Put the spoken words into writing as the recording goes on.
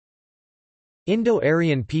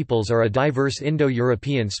Indo-Aryan peoples are a diverse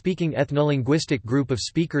Indo-European speaking ethnolinguistic group of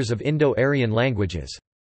speakers of Indo-Aryan languages.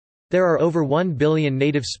 There are over 1 billion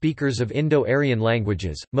native speakers of Indo-Aryan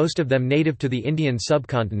languages, most of them native to the Indian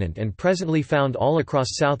subcontinent and presently found all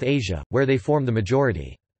across South Asia, where they form the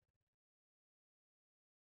majority.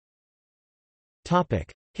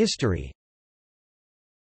 History.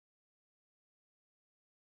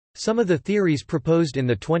 Some of the theories proposed in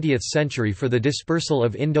the 20th century for the dispersal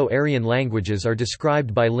of Indo-Aryan languages are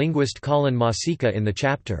described by linguist Colin Masika in the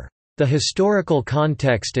chapter, "The Historical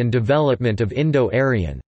Context and Development of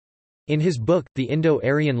Indo-Aryan." In his book, The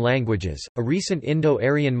Indo-Aryan Languages, a recent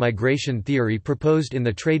Indo-Aryan migration theory proposed in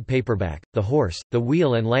the trade paperback, The Horse, the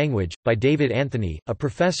Wheel and Language, by David Anthony, a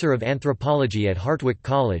professor of anthropology at Hartwick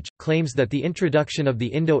College, claims that the introduction of the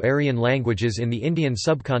Indo-Aryan languages in the Indian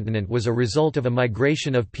subcontinent was a result of a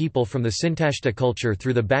migration of people from the Sintashta culture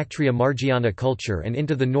through the Bactria-Margiana culture and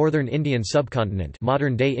into the northern Indian subcontinent,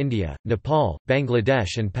 modern-day India, Nepal,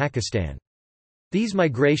 Bangladesh and Pakistan. These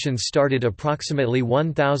migrations started approximately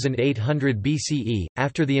 1800 BCE,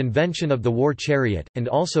 after the invention of the war chariot, and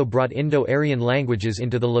also brought Indo-Aryan languages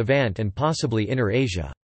into the Levant and possibly Inner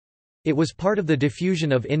Asia. It was part of the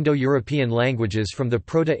diffusion of Indo-European languages from the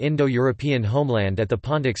Proto-Indo-European homeland at the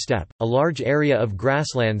Pontic steppe, a large area of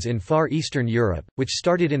grasslands in far eastern Europe, which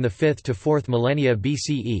started in the 5th to 4th millennia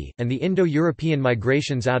BCE, and the Indo-European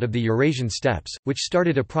migrations out of the Eurasian steppes, which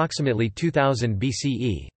started approximately 2000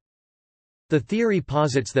 BCE. The theory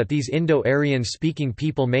posits that these Indo-Aryan speaking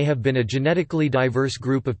people may have been a genetically diverse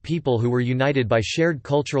group of people who were united by shared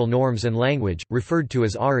cultural norms and language, referred to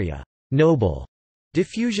as Arya, noble.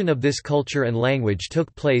 Diffusion of this culture and language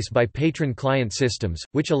took place by patron-client systems,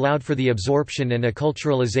 which allowed for the absorption and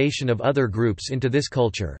acculturalization of other groups into this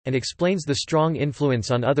culture, and explains the strong influence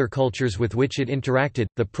on other cultures with which it interacted.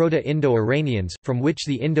 The Proto-Indo-Iranians, from which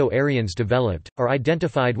the Indo-Aryans developed, are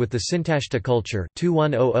identified with the Sintashta culture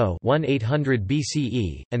 2100–1800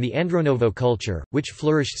 BCE, and the Andronovo culture, which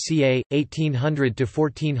flourished ca. 1800 to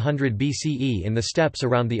 1400 BCE in the steppes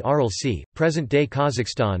around the Aral Sea, present-day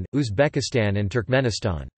Kazakhstan, Uzbekistan and Turkmenistan.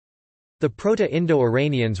 The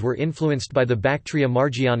Proto-Indo-Iranians were influenced by the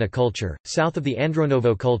Bactria-Margiana culture, south of the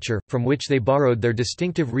Andronovo culture, from which they borrowed their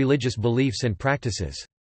distinctive religious beliefs and practices.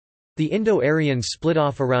 The Indo-Aryans split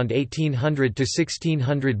off around 1800 to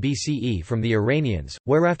 1600 BCE from the Iranians,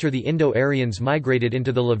 whereafter the Indo-Aryans migrated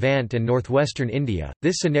into the Levant and northwestern India.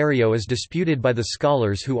 This scenario is disputed by the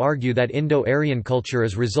scholars who argue that Indo-Aryan culture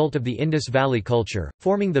is result of the Indus Valley culture,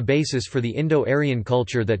 forming the basis for the Indo-Aryan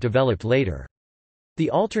culture that developed later. The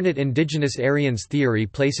alternate indigenous Aryans theory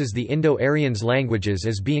places the Indo-Aryans languages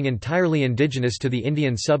as being entirely indigenous to the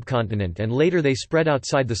Indian subcontinent and later they spread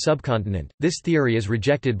outside the subcontinent. This theory is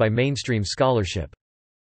rejected by mainstream scholarship.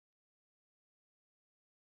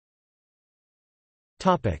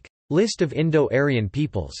 Topic: List of Indo-Aryan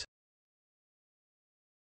peoples.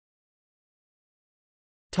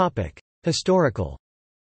 Topic: Historical.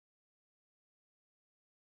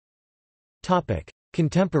 Topic: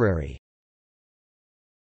 Contemporary.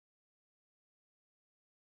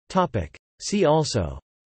 See also.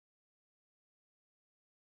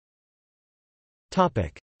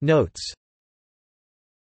 Notes.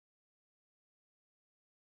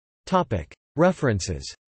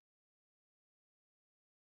 References.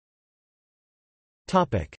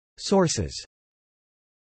 Sources.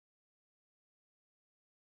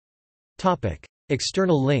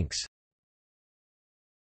 External links.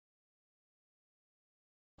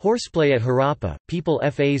 Horseplay at Harappa, People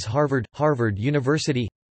FA's Harvard University.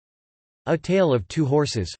 A Tale of Two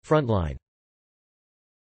Horses, Frontline.